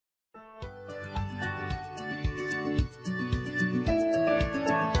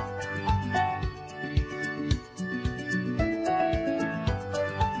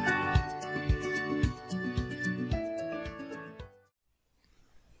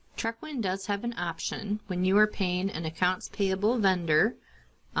TruckWind does have an option when you are paying an accounts payable vendor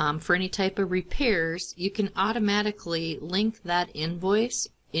for any type of repairs. You can automatically link that invoice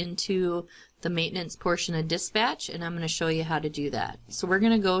into the maintenance portion of dispatch, and I'm going to show you how to do that. So we're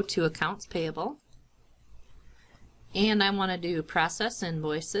going to go to Accounts Payable, and I want to do Process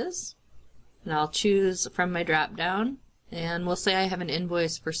Invoices, and I'll choose from my drop down, and we'll say I have an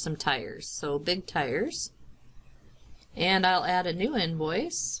invoice for some tires, so big tires, and I'll add a new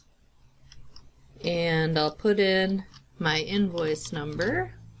invoice, and I'll put in my invoice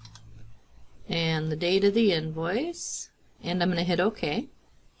number and the date of the invoice, and I'm going to hit OK.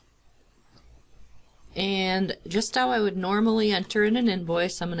 And just how I would normally enter in an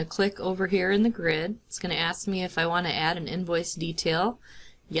invoice, I'm going to click over here in the grid. It's going to ask me if I want to add an invoice detail.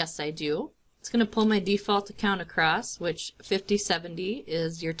 Yes, I do. It's going to pull my default account across, which 5070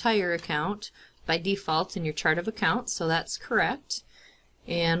 is your tire account by default in your chart of accounts, so that's correct.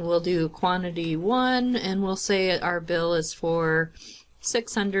 And we'll do quantity 1, and we'll say our bill is for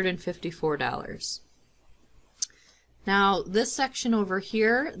 $654. Now this section over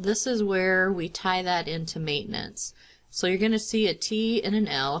here, this is where we tie that into maintenance. So you're going to see a T and an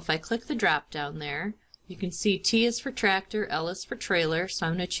L. If I click the drop down there, you can see T is for tractor, L is for trailer, so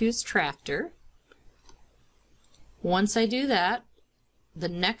I'm going to choose tractor. Once I do that, the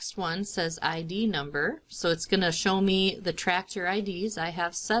next one says ID number, so it's going to show me the tractor IDs I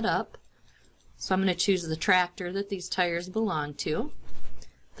have set up. So I'm going to choose the tractor that these tires belong to.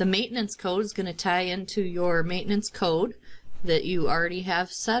 The maintenance code is going to tie into your maintenance code that you already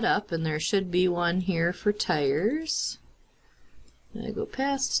have set up, and there should be one here for tires. I go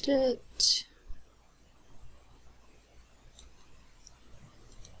past it.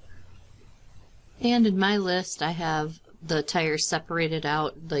 And in my list I have the tires separated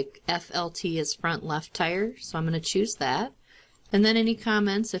out, like FLT is front left tire, so I'm going to choose that. And then any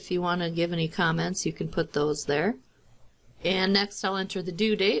comments, if you want to give any comments, you can put those there. And next I'll enter the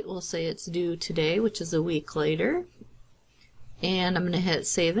due date. We'll say it's due today, which is a week later. And I'm going to hit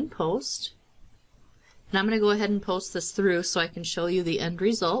Save and Post. And I'm going to go ahead and post this through so I can show you the end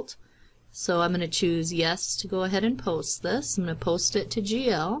result. So I'm going to choose Yes to go ahead and post this. I'm going to post it to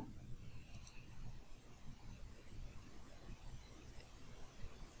GL.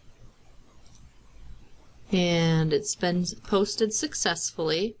 And it's been posted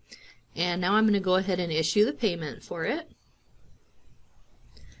successfully. And now I'm going to go ahead and issue the payment for it.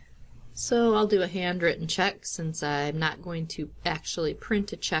 So I'll do a handwritten check since I'm not going to actually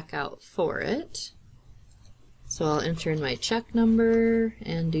print a check out for it. So I'll enter in my check number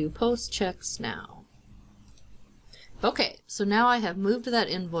and do post checks now. Okay, so now I have moved that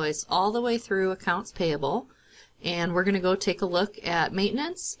invoice all the way through Accounts Payable, and we're going to go take a look at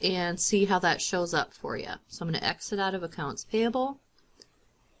maintenance and see how that shows up for you. So I'm going to exit out of Accounts Payable.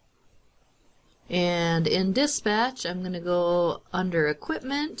 And in dispatch, I'm going to go under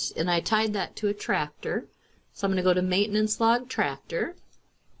equipment, and I tied that to a tractor. So I'm going to go to maintenance log tractor.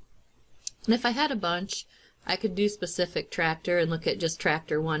 And if I had a bunch, I could do specific tractor and look at just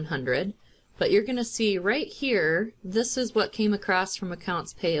tractor 100. But you're going to see right here, this is what came across from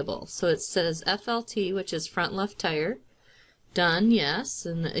accounts payable. So it says FLT, which is front left tire. Done, yes,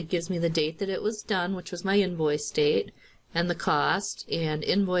 and it gives me the date that it was done, which was my invoice date, and the cost, and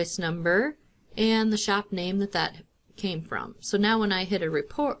invoice number, and the shop name that came from. So now when I hit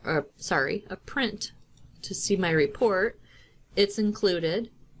a print to see my report, it's included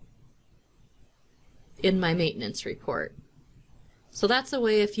in my maintenance report. So that's a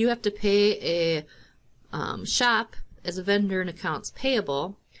way if you have to pay a shop as a vendor in accounts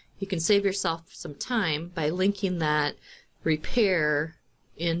payable, you can save yourself some time by linking that repair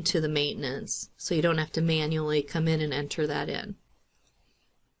into the maintenance, so you don't have to manually come in and enter that in.